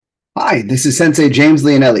Hi, this is Sensei James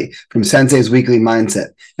Leonelli from Sensei's Weekly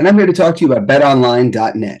Mindset, and I'm here to talk to you about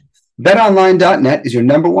BetOnline.net. BetOnline.net is your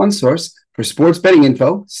number one source for sports betting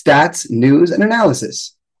info, stats, news, and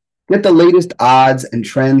analysis. Get the latest odds and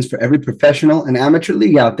trends for every professional and amateur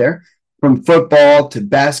league out there, from football to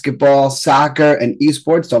basketball, soccer, and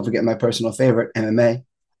esports. Don't forget my personal favorite, MMA.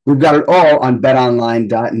 We've got it all on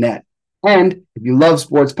BetOnline.net. And if you love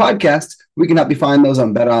sports podcasts, we can help you find those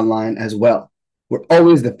on BetOnline as well. We're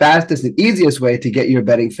always the fastest and easiest way to get your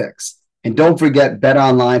betting fix. And don't forget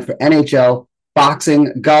BetOnline for NHL,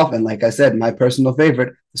 boxing, golf, and like I said, my personal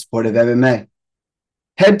favorite, the sport of MMA.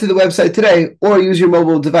 Head to the website today or use your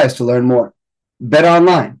mobile device to learn more.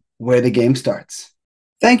 BetOnline, where the game starts.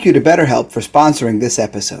 Thank you to BetterHelp for sponsoring this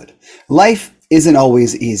episode. Life isn't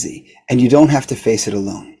always easy, and you don't have to face it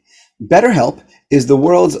alone. BetterHelp is the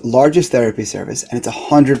world's largest therapy service, and it's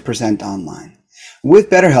 100% online.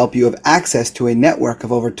 With BetterHelp, you have access to a network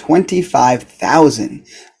of over 25,000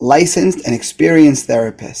 licensed and experienced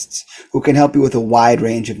therapists who can help you with a wide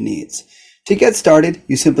range of needs. To get started,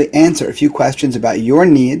 you simply answer a few questions about your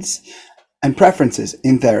needs and preferences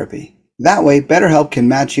in therapy. That way, BetterHelp can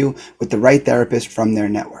match you with the right therapist from their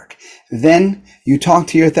network. Then, you talk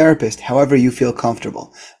to your therapist however you feel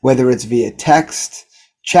comfortable, whether it's via text,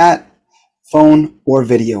 chat, phone, or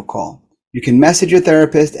video call. You can message your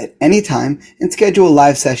therapist at any time and schedule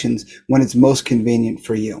live sessions when it's most convenient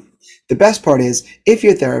for you. The best part is, if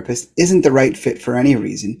your therapist isn't the right fit for any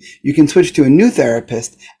reason, you can switch to a new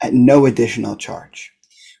therapist at no additional charge.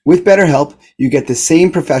 With BetterHelp, you get the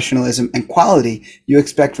same professionalism and quality you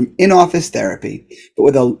expect from in-office therapy, but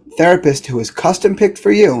with a therapist who is custom-picked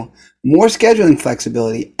for you, more scheduling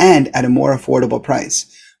flexibility, and at a more affordable price,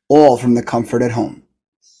 all from the comfort at home.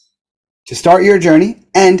 To start your journey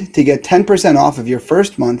and to get 10% off of your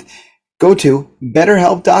first month, go to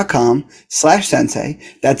betterhelp.com/sensei.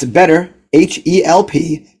 That's better,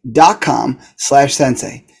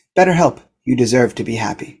 HELP.com/sensei. BetterHelp, you deserve to be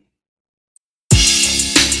happy.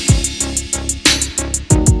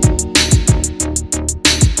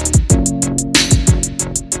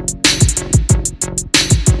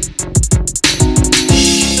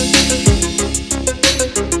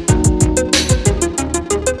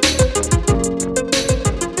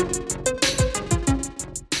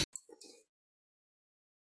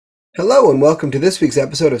 Hello and welcome to this week's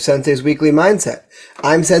episode of Sensei's Weekly Mindset.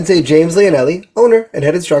 I'm Sensei James Leonelli, owner and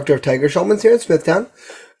head instructor of Tiger Schulman's here in Smithtown.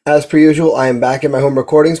 As per usual, I am back in my home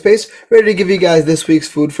recording space, ready to give you guys this week's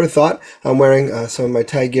food for thought. I'm wearing some of my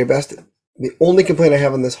Tigear best. The only complaint I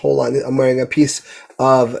have on this whole line, I'm wearing a piece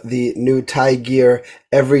of the new Tigear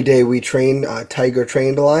Everyday We Train Tiger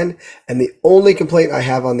Trained line, and the only complaint I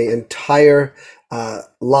have on the entire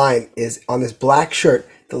line is on this black shirt.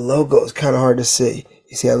 The logo is kind of hard to see.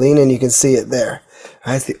 You see, I lean in, you can see it there.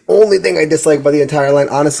 That's the only thing I dislike about the entire line.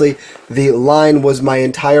 Honestly, the line was my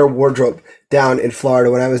entire wardrobe down in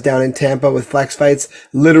Florida. When I was down in Tampa with Flex Fights,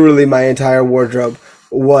 literally my entire wardrobe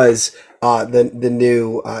was the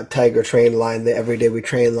new Tiger Train line, the Everyday We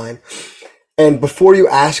Train line. And before you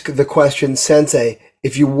ask the question, Sensei,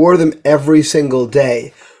 if you wore them every single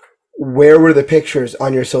day, where were the pictures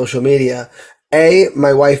on your social media? A,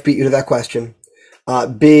 my wife beat you to that question.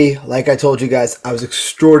 B, like I told you guys, I was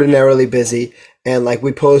extraordinarily busy, and like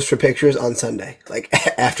we posed for pictures on Sunday, like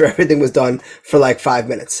after everything was done for like 5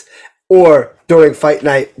 minutes, or during fight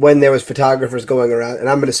night when there was photographers going around, and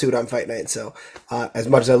I'm in a suit on fight night, so as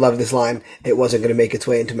much as I love this line, it wasn't going to make its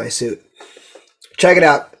way into my suit. Check it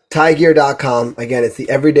out, Tigear.com. Again, it's the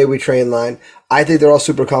Everyday We Train line. I think they're all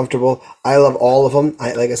super comfortable. I love all of them.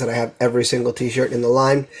 Like I said, I have every single t-shirt in the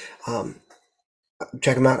line.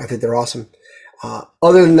 Check them out. I think they're awesome.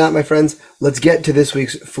 Other than that, my friends, let's get to this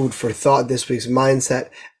week's food for thought, this week's mindset,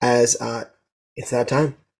 as it's that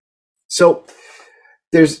time. So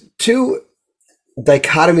there's two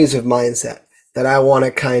dichotomies of mindset that I want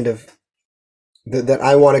to kind of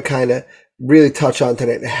really touch on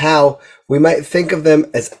today, and how we might think of them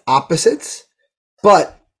as opposites,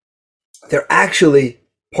 but they're actually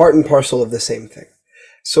part and parcel of the same thing.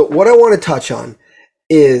 So what I want to touch on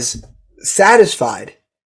is satisfied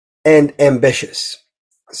and ambitious.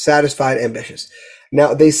 Satisfied, ambitious.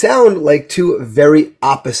 Now, they sound like two very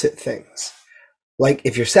opposite things. Like,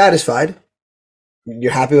 if you're satisfied,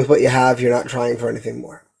 you're happy with what you have, you're not trying for anything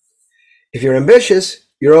more. If you're ambitious,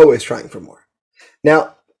 you're always trying for more.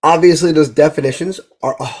 Now, obviously, those definitions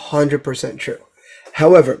are 100% true.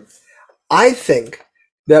 However, I think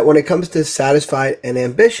that when it comes to satisfied and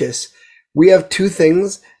ambitious, we have two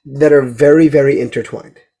things that are very, very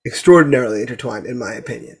intertwined. Extraordinarily intertwined, in my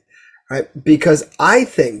opinion. Right? Because I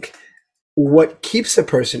think what keeps a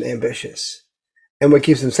person ambitious and what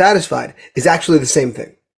keeps them satisfied is actually the same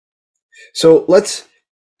thing. So let's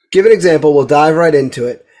give an example. We'll dive right into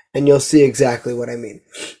it, and you'll see exactly what I mean.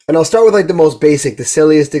 And I'll start with like the most basic, the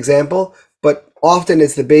silliest example, but often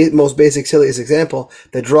it's the most basic, silliest example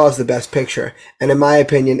that draws the best picture. And in my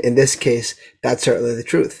opinion, in this case, that's certainly the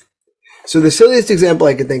truth. So the silliest example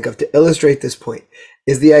I can think of to illustrate this point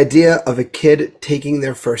is the idea of a kid taking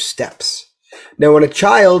their first steps. Now, when a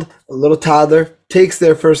child, a little toddler, takes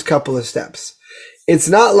their first couple of steps, it's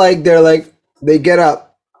not like they get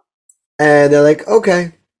up and they're like,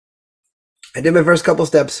 okay, I did my first couple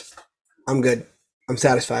steps. I'm good. I'm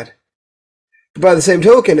satisfied. But by the same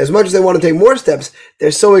token, as much as they want to take more steps,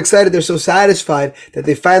 they're so excited, they're so satisfied that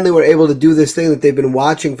they finally were able to do this thing that they've been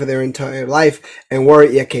watching for their entire life and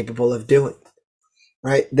weren't yet capable of doing.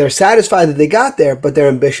 Right? They're satisfied that they got there, but they're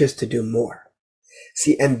ambitious to do more.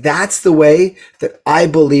 See, and that's the way that I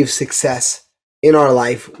believe success in our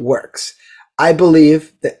life works. I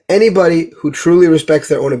believe that anybody who truly respects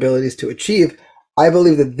their own abilities to achieve, I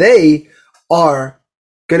believe that they are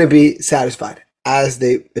going to be satisfied as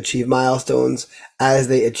they achieve milestones, as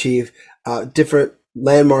they achieve different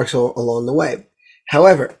landmarks along the way.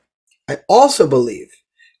 However, I also believe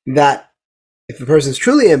that if a person's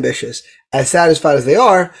truly ambitious, as satisfied as they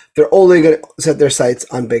are, they're only going to set their sights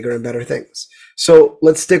on bigger and better things. So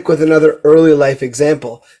let's stick with another early life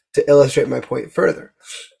example to illustrate my point further.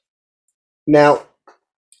 Now,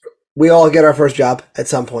 we all get our first job at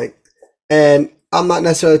some point, and I'm not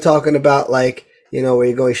necessarily talking about like, you know, where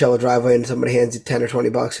you go and shovel a driveway and somebody hands you 10 or 20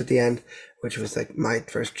 bucks at the end, which was like my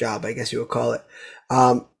first job, I guess you would call it.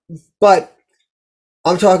 But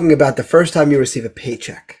I'm talking about the first time you receive a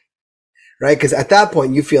paycheck, right? Because at that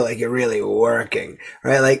point, you feel like you're really working,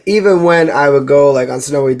 right? Like even when I would go like on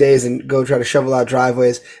snowy days and go try to shovel out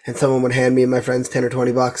driveways and someone would hand me and my friends 10 or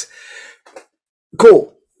 20 bucks,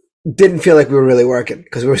 cool. Didn't feel like we were really working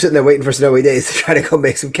because we were sitting there waiting for snowy days to try to go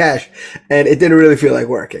make some cash, and it didn't really feel like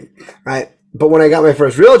working, right? But when I got my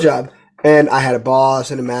first real job and I had a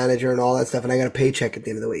boss and a manager and all that stuff and I got a paycheck at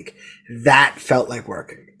the end of the week, that felt like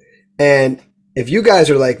working. And if you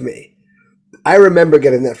guys are like me, I remember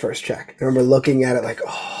getting that first check. I remember looking at it like,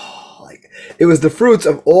 oh, like it was the fruits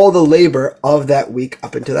of all the labor of that week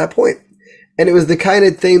up until that point. And it was the kind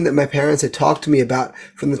of thing that my parents had talked to me about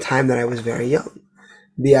from the time that I was very young.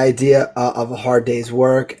 The idea of a hard day's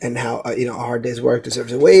work and how, a hard day's work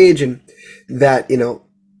deserves a wage, and that,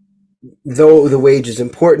 though the wage is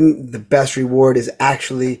important, the best reward is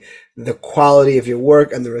actually the quality of your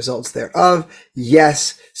work and the results thereof.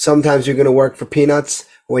 Yes, sometimes you're going to work for peanuts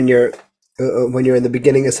when you're in the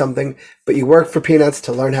beginning of something, but you work for peanuts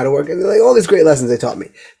to learn how to work. And like all these great lessons they taught me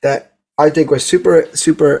that I think were super,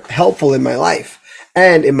 super helpful in my life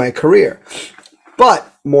and in my career.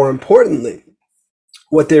 But more importantly,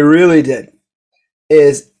 what they really did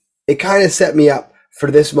is it kind of set me up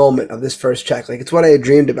for this moment of this first check. Like it's what I had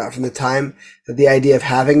dreamed about from the time that the idea of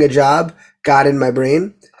having a job got in my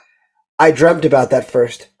brain. I dreamt about that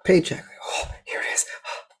first paycheck. Like, oh, here it is.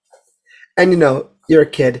 And you're a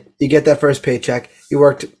kid, you get that first paycheck, you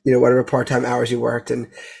worked, whatever part-time hours you worked,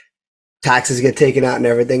 and taxes get taken out and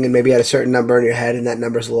everything, and maybe you had a certain number in your head, and that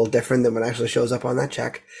number's a little different than what actually shows up on that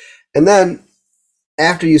check. And then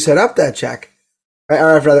after you set up that check, or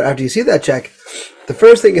after you see that check, the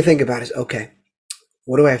first thing you think about is, okay,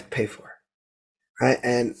 what do I have to pay for? Right?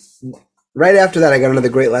 And right after that, I got another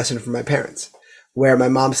great lesson from my parents, where my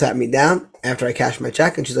mom sat me down after I cashed my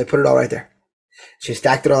check, and she's like, put it all right there. She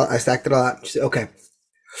stacked it all. I stacked it all out. She said, okay,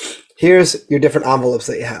 here's your different envelopes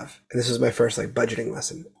that you have. And this was my first budgeting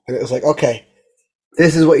lesson. And it was like, okay,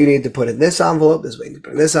 this is what you need to put in this envelope. This is what you need to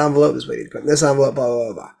put in this envelope. This is what you need to put in this envelope, blah, blah,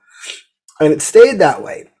 blah, blah. And it stayed that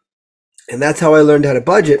way. And that's how I learned how to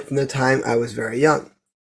budget from the time I was very young.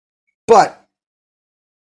 But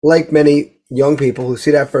like many young people who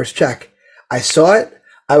see that first check, I saw it.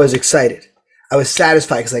 I was excited. I was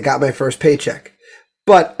satisfied because I got my first paycheck.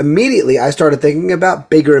 But immediately I started thinking about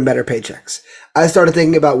bigger and better paychecks. I started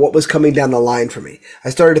thinking about what was coming down the line for me. I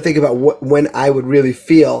started to think about when I would really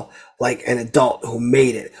feel like an adult who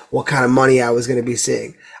made it, what kind of money I was going to be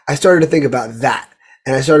seeing. I started to think about that.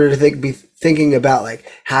 And I started to be thinking about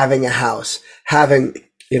having a house, having,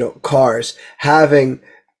 cars, having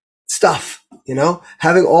stuff,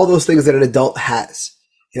 having all those things that an adult has.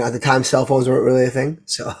 At the time, cell phones weren't really a thing.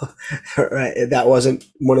 So right, that wasn't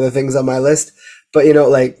one of the things on my list. But,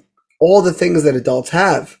 all the things that adults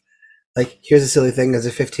have, here's a silly thing as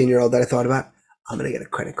a 15-year-old that I thought about. I'm going to get a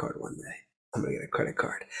credit card one day. I'm going to get a credit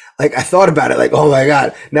card. I thought about it oh my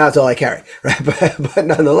God, now it's all I carry. Right. But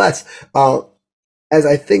nonetheless, as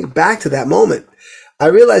I think back to that moment, I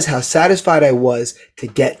realized how satisfied I was to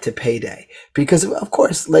get to payday. Because, of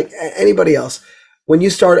course, like anybody else, when you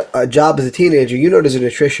start a job as a teenager, you know there's an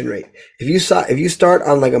attrition rate. If you start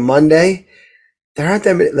on like a Monday, there aren't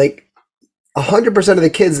that many, like 100% of the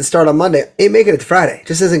kids that start on Monday ain't making it to Friday. It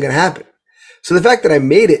just isn't going to happen. So the fact that I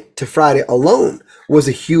made it to Friday alone was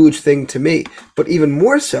a huge thing to me. But even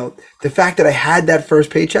more so, the fact that I had that first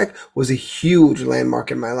paycheck was a huge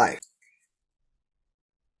landmark in my life.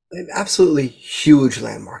 An absolutely huge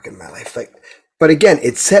landmark in my life. But again,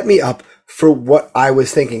 it set me up for what I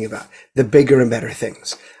was thinking about, the bigger and better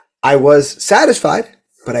things. I was satisfied,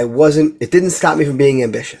 but it didn't stop me from being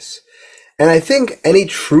ambitious. And I think any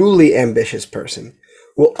truly ambitious person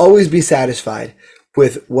will always be satisfied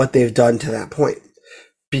with what they've done to that point,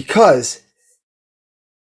 because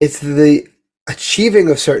it's the achieving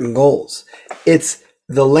of certain goals. It's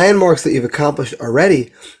the landmarks that you've accomplished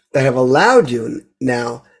already that have allowed you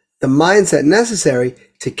now the mindset necessary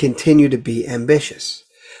to continue to be ambitious.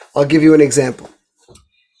 I'll give you an example.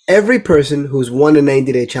 Every person who's won a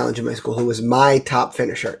 90-day challenge in my school, who was my top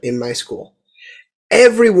finisher in my school,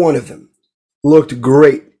 every one of them looked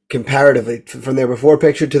great comparatively from their before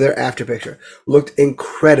picture to their after picture. Looked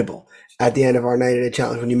incredible at the end of our 90-day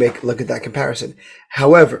challenge when you look at that comparison.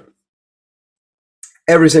 However,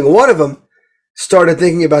 every single one of them started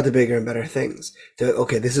thinking about the bigger and better things.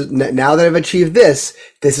 Okay, this is now that I've achieved this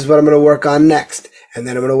is what I'm going to work on next. And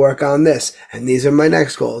then I'm going to work on this. And these are my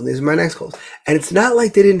next goals. And these are my next goals. And it's not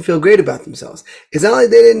like they didn't feel great about themselves. It's not like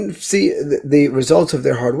they didn't see the results of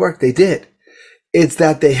their hard work. They did. It's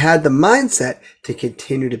that they had the mindset to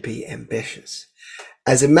continue to be ambitious.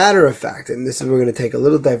 As a matter of fact, and this is, we're going to take a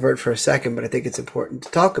little divert for a second, but I think it's important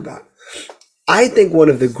to talk about. I think one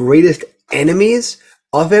of the greatest enemies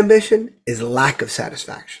of ambition is lack of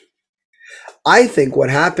satisfaction. I think what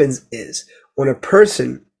happens is when a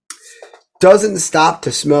person doesn't stop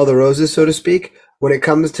to smell the roses, so to speak, when it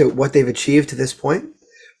comes to what they've achieved to this point,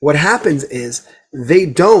 what happens is they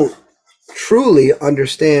don't truly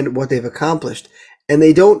understand what they've accomplished, and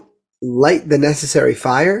they don't light the necessary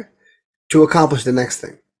fire to accomplish the next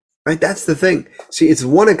thing, right? That's the thing. See, it's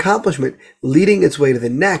one accomplishment leading its way to the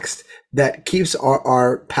next that keeps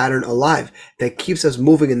our pattern alive, that keeps us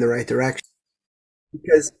moving in the right direction.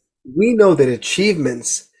 Because we know that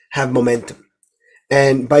achievements have momentum.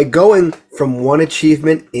 And by going from one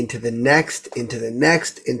achievement into the next, into the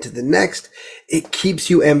next, into the next, it keeps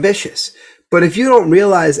you ambitious. But if you don't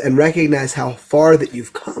realize and recognize how far that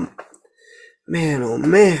you've come, man, oh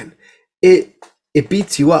man, it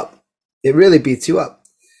beats you up. It really beats you up.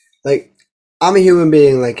 Like, I'm a human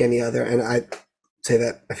being like any other, and I say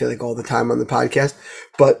that I feel like all the time on the podcast,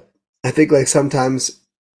 but I think like sometimes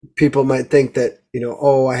people might think that,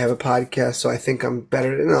 oh, I have a podcast, so I think I'm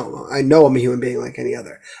better. No, I know I'm a human being like any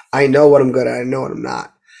other. I know what I'm good at. I know what I'm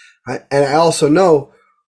not. Right? And I also know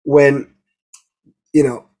when,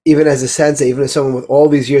 even as a sensei, even as someone with all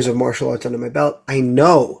these years of martial arts under my belt, I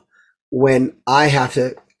know when I have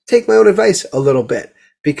to take my own advice a little bit,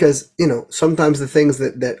 because, sometimes the things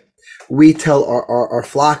that we tell our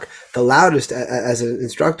flock the loudest as an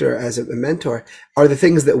instructor, as a mentor, are the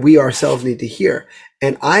things that we ourselves need to hear.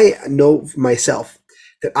 And I know myself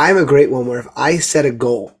that I'm a great one where if I set a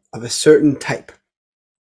goal of a certain type,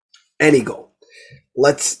 any goal,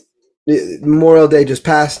 Memorial Day just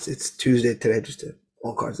passed. It's Tuesday today, just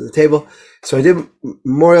all cards on the table. So I did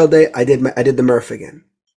Memorial Day. I did the Murph again.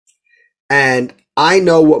 And I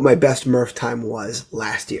know what my best Murph time was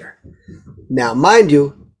last year. Now, mind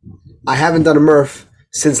you, I haven't done a Murph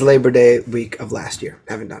since Labor Day week of last year.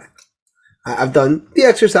 I haven't done it. I've done the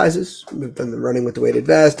exercises. I've done the running with the weighted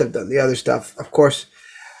vest. I've done the other stuff, of course.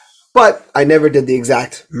 But I never did the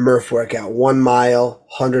exact Murph workout. 1 mile,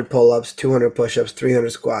 100 pull-ups, 200 push-ups, 300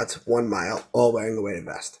 squats, 1 mile, all wearing a weighted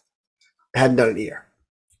vest. I hadn't done it in a year.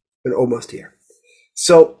 Almost a year.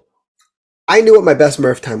 So I knew what my best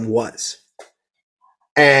Murph time was.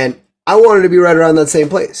 And I wanted to be right around that same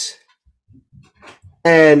place.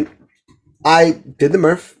 And I did the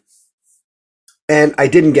Murph. And I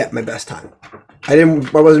didn't get my best time. I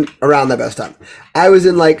wasn't around that best time. I was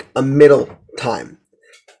in like a middle time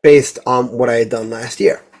based on what I had done last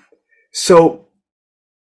year. So,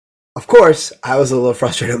 of course, I was a little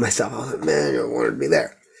frustrated with myself. I was like, man, I wanted to be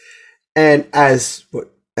there. And as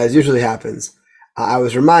usually happens, I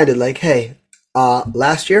was reminded like, hey,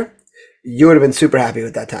 last year, you would have been super happy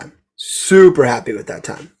with that time. Super happy with that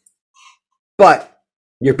time. But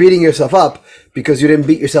you're beating yourself up because you didn't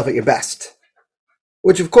beat yourself at your best.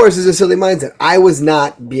 Which, of course, is a silly mindset. I was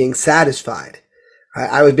not being satisfied. Right?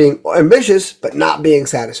 I was being ambitious, but not being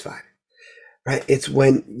satisfied. Right? It's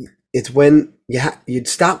when you'd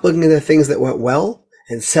stop looking at the things that went well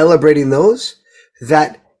and celebrating those,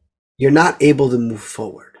 that you're not able to move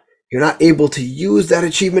forward. You're not able to use that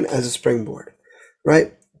achievement as a springboard,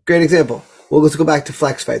 right? Great example. Well, let's go back to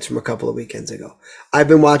flex fights from a couple of weekends ago. I've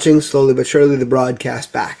been watching slowly but surely the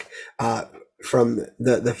broadcast back from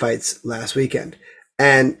the fights last weekend.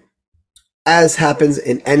 And as happens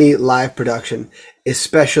in any live production,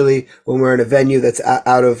 especially when we're in a venue that's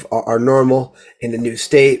out of our normal, in a new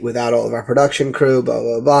state, without all of our production crew, blah,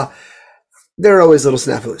 blah, blah, there are always little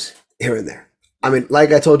snafus here and there. I mean,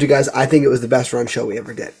 like I told you guys, I think it was the best run show we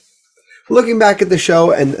ever did. Looking back at the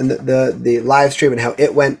show and the live stream and how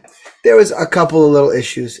it went, there was a couple of little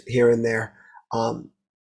issues here and there.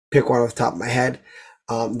 Pick one off the top of my head.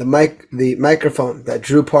 The microphone that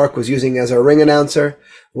Drew Park was using as our ring announcer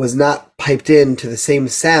was not piped in to the same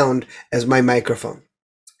sound as my microphone.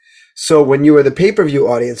 So when you were the pay-per-view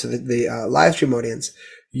audience, or the live stream audience,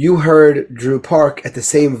 you heard Drew Park at the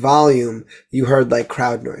same volume you heard like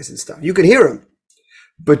crowd noise and stuff. You could hear him,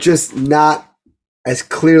 but just not as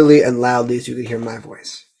clearly and loudly as you could hear my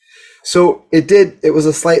voice. So it was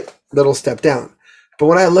a slight little step down. But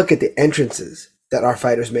when I look at the entrances that our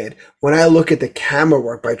fighters made, when I look at the camera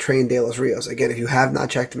work by Train De Los Rios, again, if you have not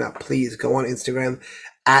checked him out, please go on Instagram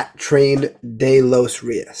at Train De Los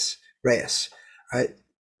Reyes, right?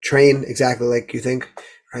 Train, exactly like you think,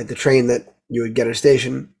 right? The train that you would get at a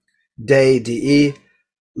station. De, D-E,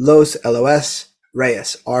 Los, L-O-S,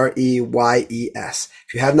 Reyes, R-E-Y-E-S.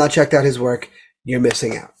 If you have not checked out his work, you're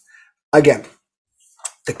missing out. Again,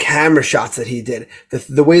 the camera shots that he did,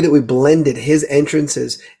 the way that we blended his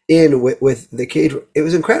entrances in with the cage, it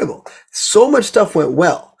was incredible. So much stuff went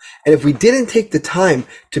well. And if we didn't take the time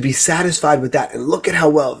to be satisfied with that and look at how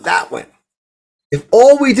well that went, if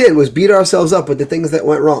all we did was beat ourselves up with the things that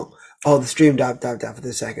went wrong, oh, the stream died for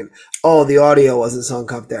the second. Oh, the audio wasn't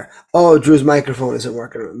sunk up there. Oh, Drew's microphone isn't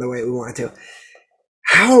working the way we want it to.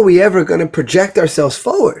 How are we ever going to project ourselves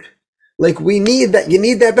forward? Like we need that. You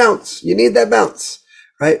need that bounce. You need that bounce,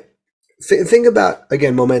 right? Think about,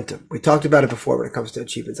 again, momentum. We talked about it before when it comes to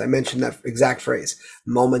achievements. I mentioned that exact phrase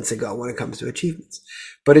moments ago when it comes to achievements.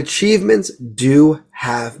 But achievements do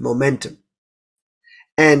have momentum.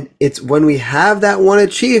 And it's when we have that one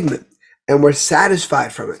achievement and we're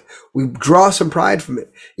satisfied from it, we draw some pride from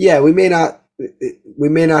it. Yeah, we may not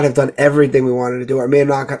have done everything we wanted to do, or may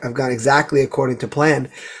not have gone exactly according to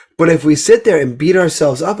plan. But if we sit there and beat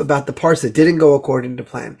ourselves up about the parts that didn't go according to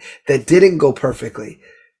plan, that didn't go perfectly,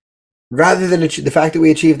 rather than the fact that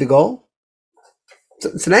we achieved the goal,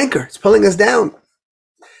 it's an anchor. It's pulling us down.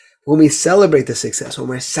 When we celebrate the success, when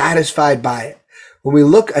we're satisfied by it, when we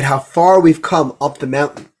look at how far we've come up the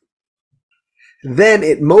mountain, then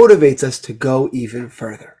it motivates us to go even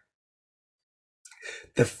further.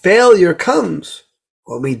 The failure comes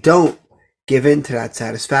when we don't give in to that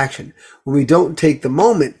satisfaction, when we don't take the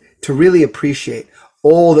moment to really appreciate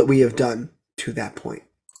all that we have done to that point.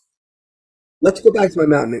 Let's go back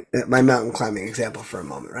to my mountain climbing example for a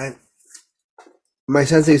moment, right? My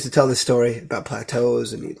sensei used to tell this story about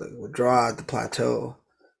plateaus, and he would draw out the plateau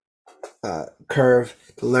curve,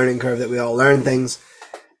 the learning curve that we all learn things.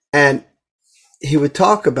 And he would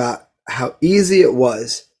talk about how easy it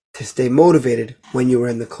was to stay motivated when you were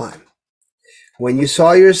in the climb. When you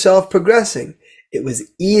saw yourself progressing, it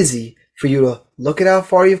was easy for you to look at how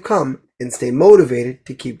far you've come and stay motivated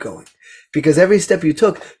to keep going. Because every step you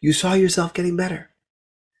took, you saw yourself getting better.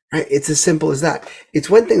 Right? It's as simple as that. It's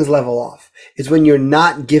when things level off. It's when you're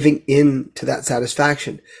not giving in to that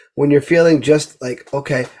satisfaction. When you're feeling just like,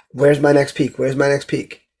 okay, where's my next peak? Where's my next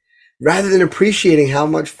peak? Rather than appreciating how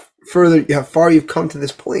much further, how far you've come to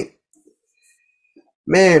this point.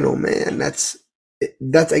 Man, oh man, that's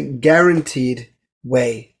a guaranteed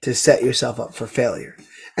way to set yourself up for failure.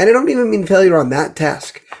 And I don't even mean failure on that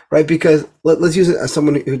task, right? Because let's use it as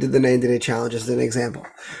someone who did the 90-day challenge as an example.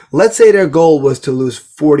 Let's say their goal was to lose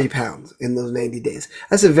 40 pounds in those 90 days.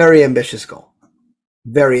 That's a very ambitious goal.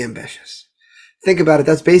 Very ambitious. Think about it.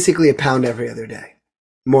 That's basically a pound every other day,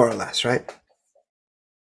 more or less, right?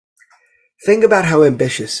 Think about how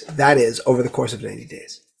ambitious that is over the course of 90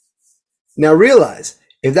 days. Now realize,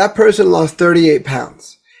 if that person lost 38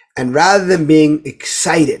 pounds, and rather than being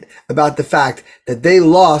excited about the fact that they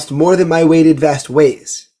lost more than my weighted vest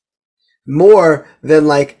weighs, more than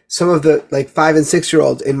like some of the 5 and 6 year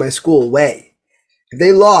olds in my school weigh, if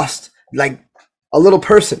they lost like a little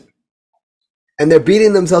person and they're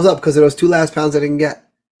beating themselves up because of those 2 last pounds they didn't get,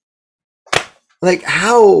 like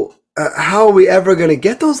how are we ever going to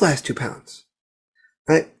get those last 2 pounds,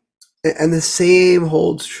 right? And the same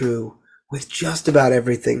holds true with just about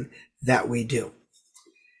everything that we do.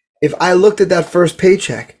 If I looked at that first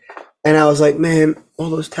paycheck and I was like, man,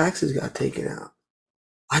 all those taxes got taken out,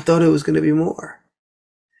 I thought it was going to be more.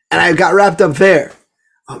 And I got wrapped up there.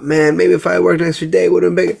 Oh man, maybe if I worked an extra day, it would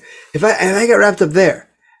have been bigger. If I got wrapped up there,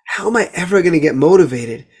 how am I ever going to get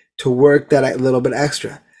motivated to work that little bit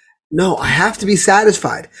extra? No, I have to be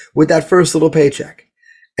satisfied with that first little paycheck.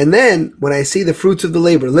 And then when I see the fruits of the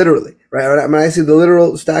labor, literally, right? When I see the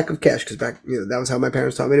literal stack of cash, because back, that was how my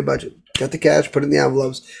parents taught me to budget. Get the cash, put it in the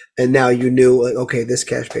envelopes, and now you knew, like, okay, this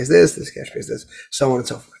cash pays this cash pays this, so on and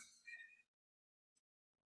so forth.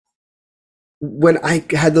 When I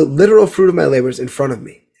had the literal fruit of my labors in front of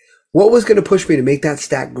me, what was going to push me to make that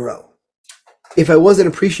stack grow if I wasn't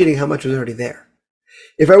appreciating how much was already there?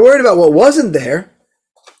 If I worried about what wasn't there,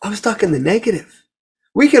 I was stuck in the negative.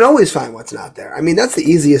 We can always find what's not there. I mean, that's the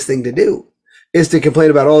easiest thing to do, is to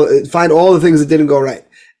complain about find all the things that didn't go right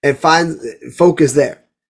and focus there.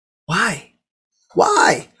 Why?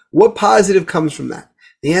 What positive comes from that?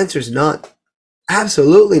 The answer is none.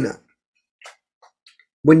 Absolutely none.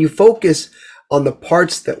 When you focus on the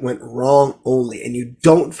parts that went wrong only and you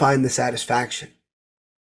don't find the satisfaction,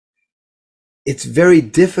 it's very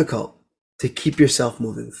difficult to keep yourself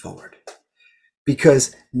moving forward.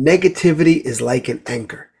 Because negativity is like an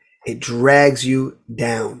anchor. It drags you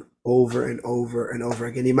down over and over and over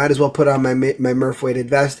again. You might as well put on my Murph weighted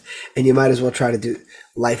vest, and you might as well try to do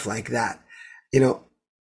life like that. And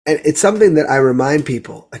it's something that I remind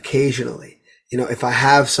people occasionally. If I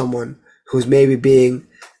have someone who's maybe being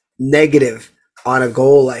negative on a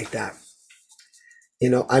goal like that,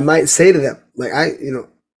 I might say to them, like, I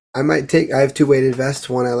have two weighted vests.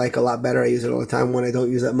 One I like a lot better. I use it all the time. One I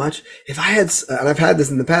don't use that much. If I had, and I've had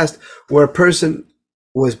this in the past, where a person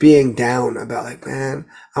was being down about, like, man,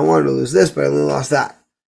 I wanted to lose this, but I only lost that.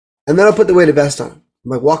 And then I'll put the weighted vest on. I'm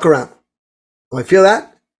like, walk around. I feel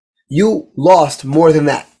that? You lost more than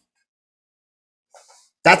that.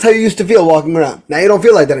 That's how you used to feel walking around. Now you don't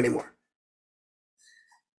feel like that anymore.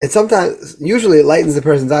 And usually it lightens the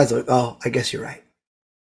person's eyes. Like, oh, I guess you're right.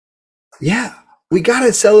 Yeah. We got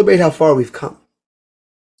to celebrate how far we've come,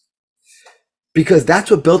 because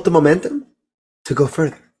that's what built the momentum to go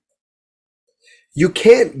further. You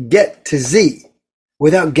can't get to Z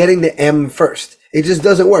without getting to M first. It just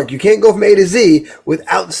doesn't work. You can't go from A to Z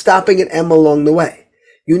without stopping at M along the way.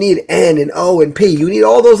 You need N and O and P. You need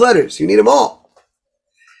all those letters. You need them all.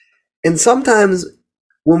 And sometimes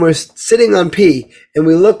when we're sitting on P and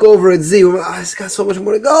we look over at Z, we're like, it's got so much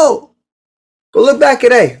more to go. But look back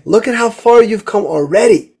at A. Look at how far you've come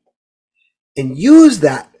already. And use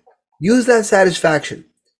that satisfaction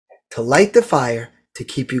to light the fire to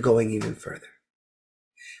keep you going even further.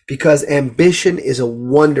 Because ambition is a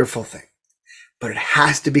wonderful thing, but it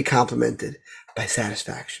has to be complemented by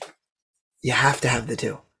satisfaction. You have to have the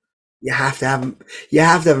two. You have to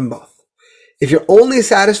have them both. If you're only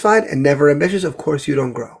satisfied and never ambitious, of course you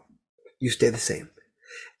don't grow. You stay the same.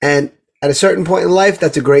 And at a certain point in life,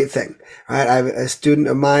 that's a great thing. Right? I have a student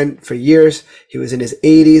of mine for years. He was in his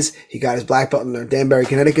 80s. He got his black belt in our Danbury,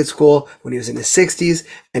 Connecticut school when he was in his 60s.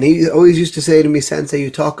 And he always used to say to me, Sensei,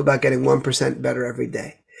 you talk about getting 1% better every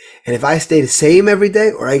day. And if I stay the same every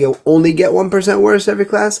day, or I only get 1% worse every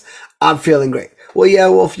class, I'm feeling great.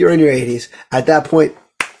 Well, if you're in your 80s, at that point,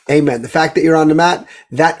 amen. The fact that you're on the mat,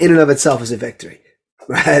 that in and of itself is a victory.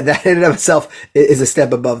 Right? That in and of itself is a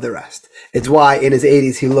step above the rest. It's why in his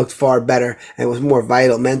 80s he looked far better and was more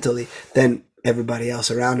vital mentally than everybody else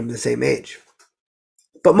around him the same age.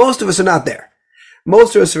 But most of us are not there.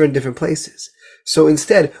 Most of us are in different places. So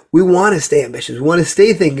instead, we want to stay ambitious. We want to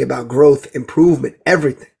stay thinking about growth, improvement,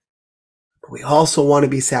 everything. But we also want to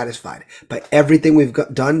be satisfied by everything we've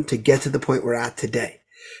done to get to the point we're at today.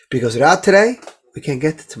 Because without today, we can't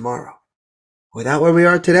get to tomorrow. Without where we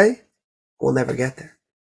are today, we'll never get there.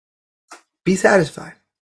 Be satisfied,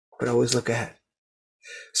 but always look ahead.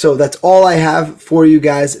 So that's all I have for you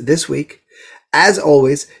guys this week. As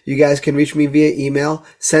always, you guys can reach me via email,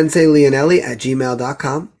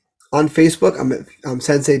 senseileonelli@gmail.com. On Facebook, I'm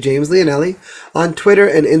Sensei James Leonelli. On Twitter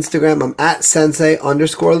and Instagram, I'm at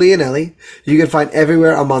Sensei_Leonelli. You can find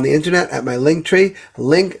everywhere I'm on the internet at my link tree,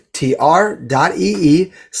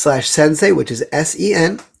 linktr.ee/Sensei, which is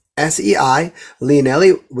SENSEI,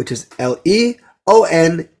 Leonelli, which is LEONELLI.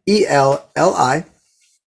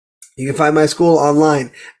 You can find my school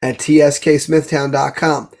online at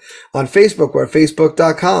tsksmithtown.com. On Facebook, we're at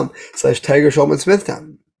facebook.com/Tiger Schulman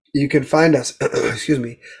Smithtown. You can find us,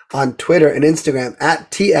 on Twitter and Instagram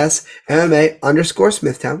at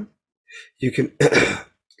TSMMA_Smithtown. You can,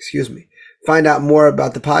 find out more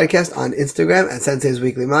about the podcast on Instagram at Sensei's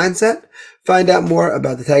Weekly Mindset. Find out more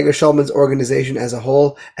about the Tiger Schulman's organization as a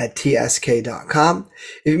whole at tsk.com.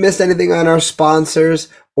 If you missed anything on our sponsors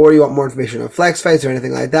or you want more information on flex fights or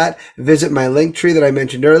anything like that, visit my link tree that I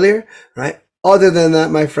mentioned earlier, right? Other than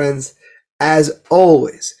that, my friends, as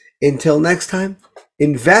always, until next time,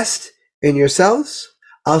 invest in yourselves.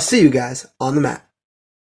 I'll see you guys on the mat.